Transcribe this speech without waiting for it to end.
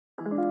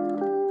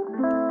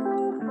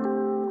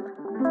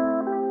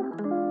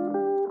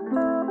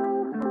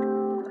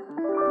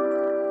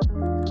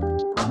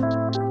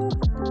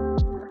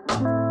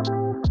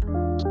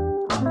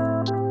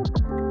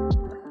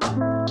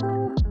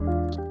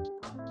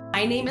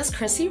My name is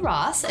Crissy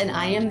Ross, and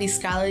I am the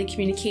Scholarly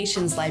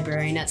Communications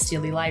Librarian at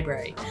Steely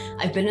Library.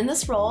 I've been in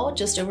this role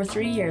just over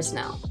 3 years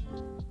now.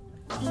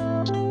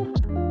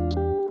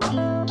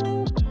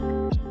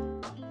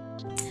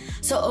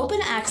 So open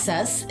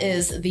access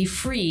is the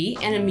free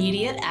and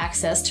immediate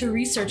access to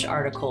research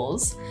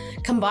articles,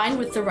 combined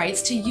with the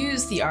rights to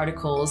use the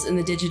articles in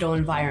the digital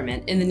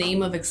environment in the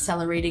name of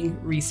accelerating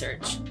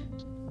research.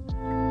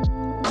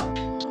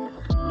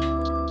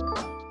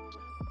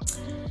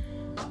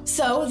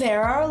 So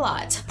there are a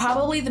lot.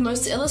 Probably the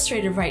most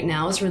illustrative right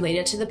now is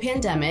related to the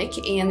pandemic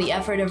and the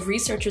effort of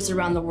researchers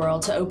around the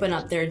world to open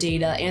up their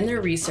data and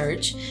their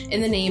research in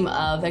the name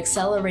of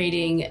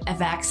accelerating a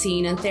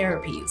vaccine and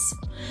therapies.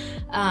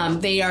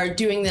 They are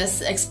doing this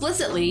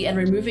explicitly and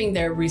removing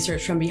their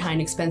research from behind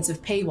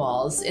expensive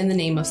paywalls in the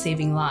name of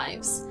saving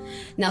lives.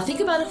 Now think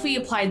about if we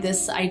applied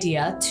this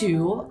idea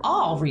to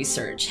all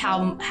research,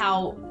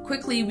 how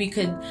quickly we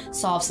could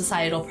solve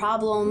societal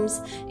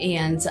problems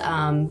and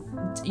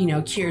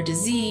cure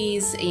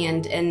disease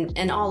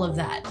and all of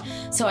that.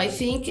 So I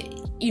think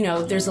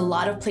there's a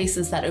lot of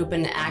places that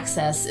open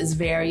access is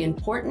very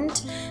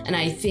important, and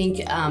I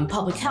think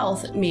public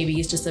health maybe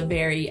is just a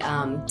very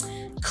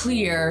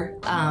clear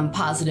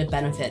positive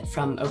benefit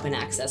from open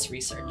access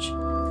research.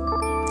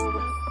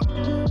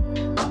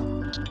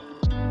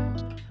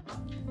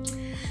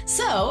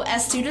 So,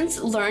 as students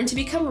learn to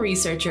become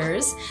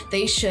researchers,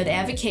 they should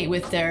advocate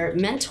with their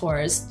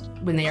mentors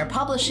when they are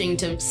publishing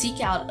to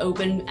seek out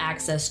open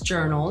access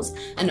journals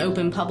and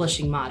open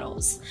publishing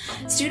models.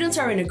 Students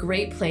are in a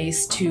great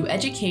place to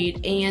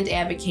educate and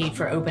advocate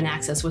for open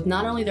access with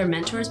not only their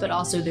mentors but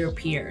also their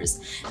peers,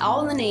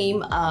 all in the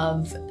name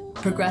of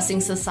progressing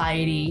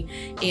society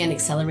and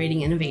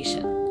accelerating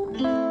innovation.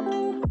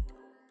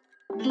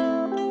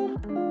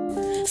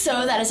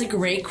 So that is a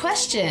great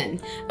question.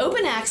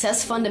 Open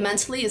access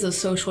fundamentally is a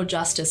social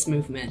justice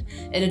movement.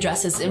 It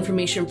addresses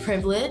information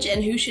privilege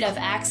and who should have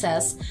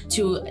access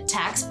to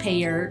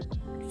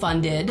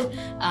taxpayer-funded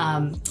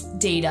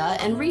data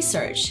and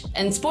research.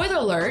 And spoiler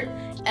alert,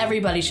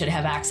 everybody should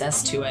have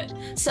access to it.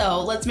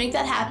 So let's make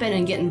that happen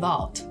and get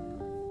involved.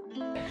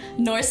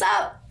 Norse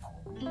up!